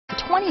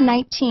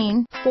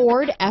2019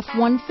 Ford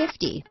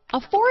F-150. A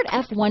Ford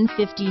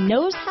F-150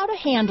 knows how to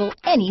handle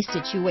any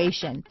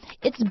situation.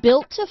 It's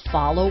built to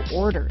follow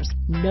orders,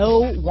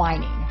 no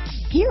whining.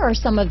 Here are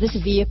some of this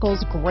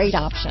vehicle's great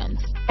options: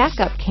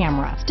 backup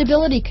camera,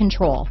 stability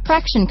control,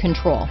 traction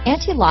control,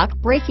 anti-lock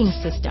braking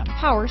system,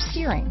 power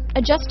steering,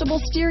 adjustable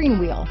steering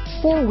wheel,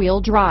 four-wheel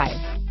drive,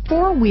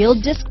 four-wheel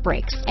disc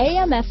brakes,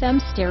 AM/FM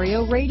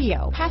stereo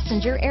radio,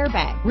 passenger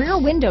airbag, rear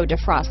window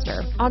defroster,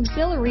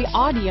 auxiliary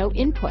audio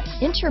input,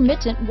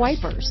 intermittent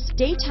wipers,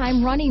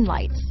 daytime running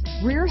lights,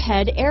 rear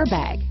head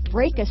airbag,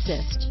 brake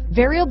assist,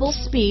 variable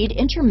speed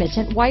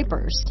intermittent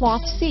wipers,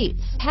 cloth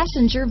seats,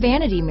 passenger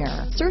vanity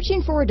mirror.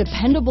 Searching for a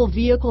dependable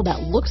vehicle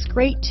that looks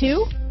great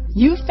too?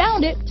 You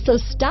found it, so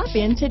stop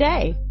in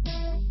today.